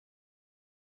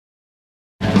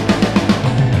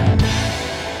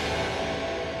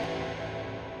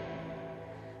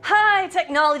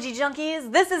technology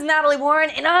junkies, this is Natalie Warren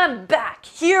and I'm back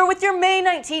here with your May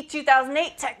 19th,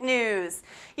 2008 tech news.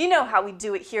 You know how we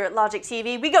do it here at Logic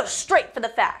TV. We go straight for the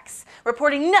facts,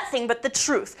 reporting nothing but the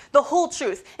truth, the whole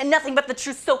truth, and nothing but the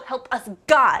truth, so help us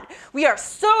God. We are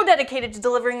so dedicated to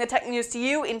delivering the tech news to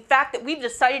you, in fact, that we've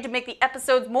decided to make the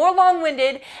episodes more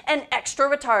long-winded and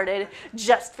extra retarded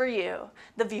just for you,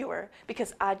 the viewer,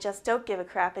 because I just don't give a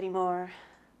crap anymore.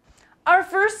 Our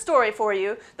first story for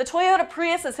you, the Toyota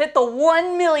Prius has hit the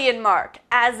 1 million mark,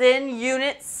 as in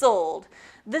units sold.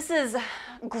 This is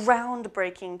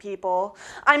groundbreaking, people.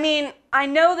 I mean, I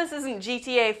know this isn't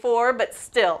GTA 4, but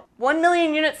still, 1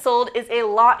 million units sold is a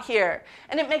lot here,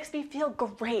 and it makes me feel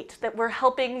great that we're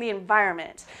helping the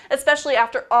environment, especially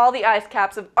after all the ice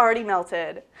caps have already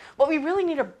melted. What we really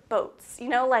need are boats, you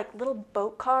know, like little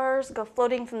boat cars go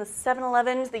floating from the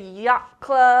 7-Eleven to the yacht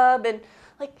club, and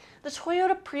like the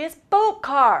Toyota Prius boat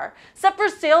car, set for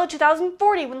sale in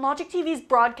 2040 when Logic TV is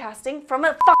broadcasting from a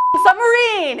f***ing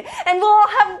submarine, and we'll all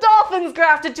have dolphins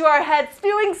grafted to our heads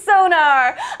spewing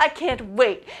sonar. I can't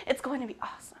wait. It's going to be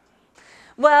awesome.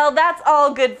 Well, that's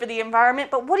all good for the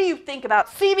environment, but what do you think about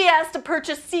CBS to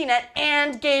purchase Cnet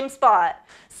and GameSpot?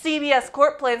 CBS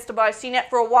Corp plans to buy Cnet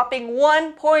for a whopping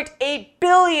 $1.8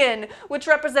 billion, which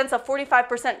represents a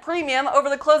 45% premium over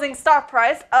the closing stock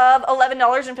price of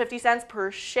 $11.50 per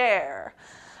share.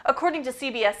 According to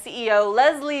CBS CEO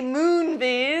Leslie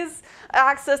Moonves,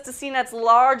 access to Cnet's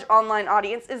large online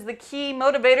audience is the key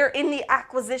motivator in the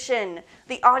acquisition.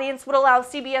 The audience would allow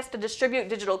CBS to distribute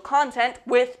digital content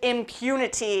with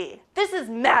impunity. This is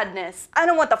madness. I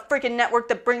don't want the freaking network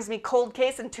that brings me Cold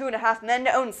Case and 2.5 Men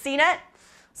to own Cnet.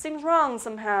 Seems wrong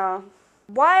somehow.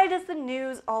 Why does the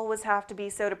news always have to be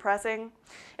so depressing?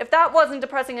 If that wasn't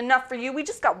depressing enough for you, we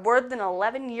just got word that an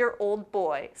 11-year-old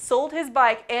boy sold his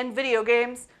bike and video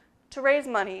games to raise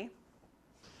money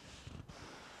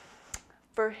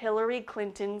for Hillary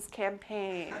Clinton's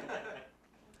campaign.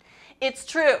 It's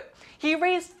true. He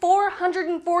raised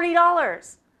 $440.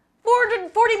 $440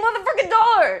 motherfucking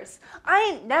dollars!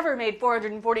 I ain't never made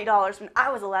 $440 when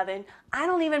I was 11. I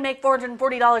don't even make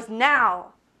 $440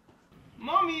 now.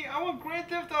 Mommy, I want Grand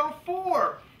Theft Auto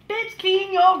 4. Bitch,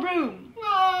 clean your room.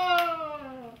 No.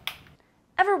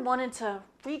 Ever wanted to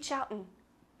reach out and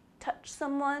touch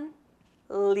someone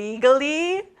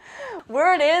legally?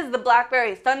 Word is the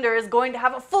Blackberry Thunder is going to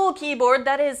have a full keyboard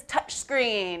that is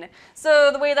touchscreen.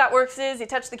 So the way that works is you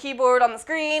touch the keyboard on the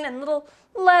screen and little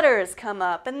letters come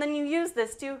up, and then you use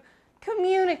this to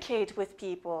communicate with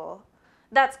people.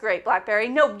 That's great, Blackberry.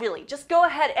 No, really, just go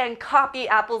ahead and copy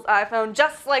Apple's iPhone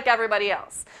just like everybody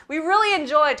else. We really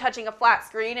enjoy touching a flat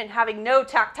screen and having no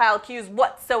tactile cues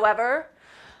whatsoever.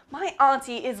 My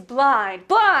auntie is blind.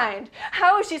 Blind!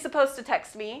 How is she supposed to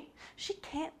text me? She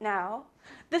can't now.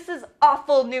 This is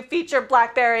awful new feature,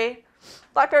 Blackberry.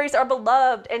 Blackberries are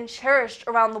beloved and cherished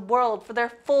around the world for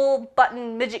their full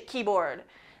button midget keyboard.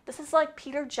 This is like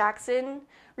Peter Jackson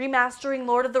remastering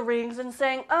Lord of the Rings and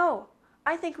saying, oh,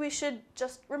 I think we should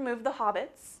just remove the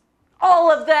hobbits.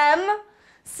 All of them?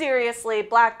 Seriously,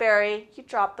 Blackberry, you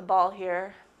dropped the ball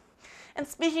here. And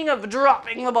speaking of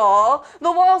dropping the ball,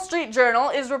 the Wall Street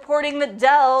Journal is reporting that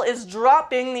Dell is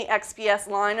dropping the XPS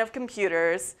line of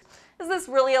computers. Is this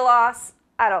really a loss?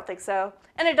 I don't think so.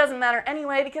 And it doesn't matter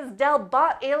anyway because Dell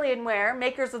bought Alienware,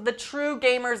 makers of the true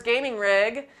gamer's gaming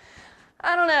rig.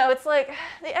 I don't know, it's like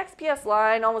the XPS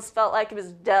line almost felt like it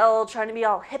was Dell trying to be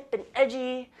all hip and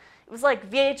edgy. It was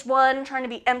like VH1 trying to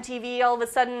be MTV all of a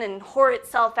sudden and whore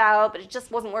itself out, but it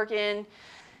just wasn't working.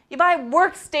 You buy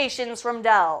workstations from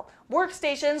Dell.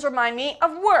 Workstations remind me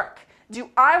of work. Do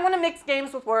I want to mix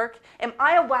games with work? Am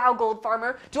I a WoW gold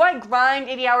farmer? Do I grind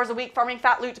 80 hours a week farming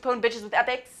fat loot to pwn bitches with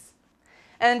epics?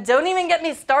 And don't even get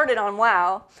me started on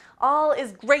WoW. All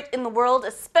is great in the world,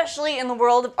 especially in the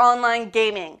world of online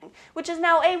gaming, which is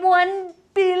now a $1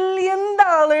 billion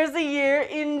a year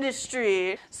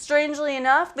industry. Strangely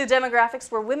enough, the demographics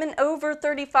were women over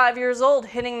 35 years old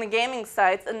hitting the gaming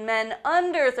sites and men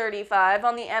under 35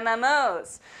 on the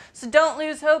MMOs. So don't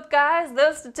lose hope, guys.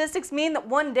 Those statistics mean that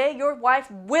one day your wife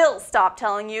will stop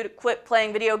telling you to quit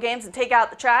playing video games and take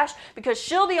out the trash because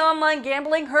she'll be online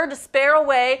gambling her despair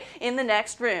away in the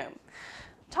next room.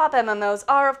 Top MMOs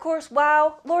are, of course,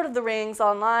 WoW, Lord of the Rings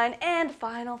Online, and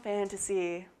Final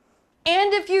Fantasy.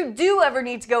 And if you do ever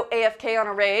need to go AFK on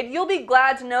a raid, you'll be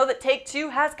glad to know that Take-Two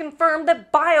has confirmed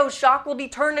that BioShock will be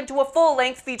turned into a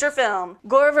full-length feature film.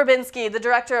 Gore Verbinski, the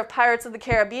director of Pirates of the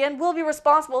Caribbean, will be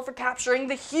responsible for capturing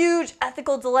the huge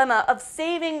ethical dilemma of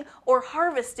saving or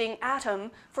harvesting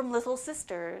Atom from Little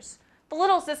Sisters. The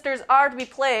Little Sisters are to be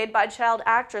played by child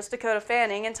actress Dakota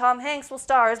Fanning, and Tom Hanks will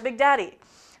star as Big Daddy.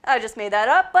 I just made that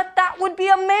up, but that would be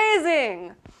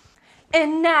amazing.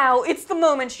 And now it's the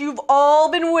moment you've all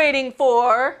been waiting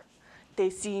for. They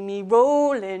see me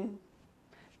rolling,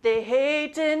 they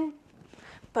hating,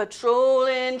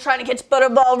 patrolling, trying to catch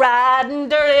Butterball riding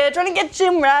dirty, trying to catch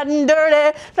him riding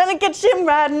dirty, trying to catch him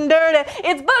riding dirty.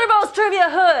 It's Butterball's Trivia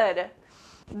Hood.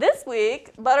 This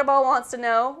week, Butterball wants to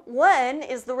know, when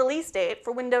is the release date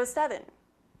for Windows 7?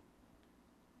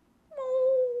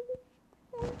 Oh,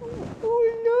 I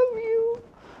love you.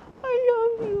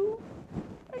 I love you.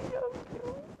 I love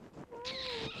you.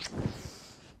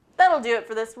 That'll do it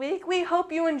for this week. We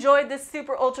hope you enjoyed this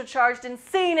super ultra-charged,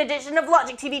 insane edition of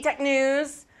Logic TV Tech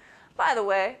News. By the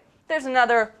way, there's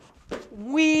another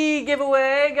Wii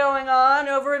giveaway going on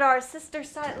over at our sister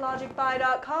site,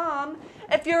 logicbuy.com.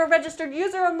 If you're a registered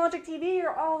user on Logic TV,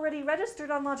 you're already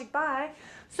registered on Logic Buy,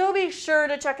 so be sure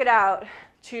to check it out.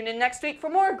 Tune in next week for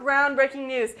more groundbreaking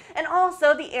news and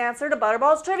also the answer to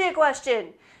Butterball's trivia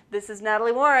question. This is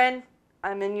Natalie Warren.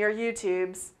 I'm in your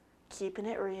YouTubes, keeping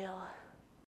it real.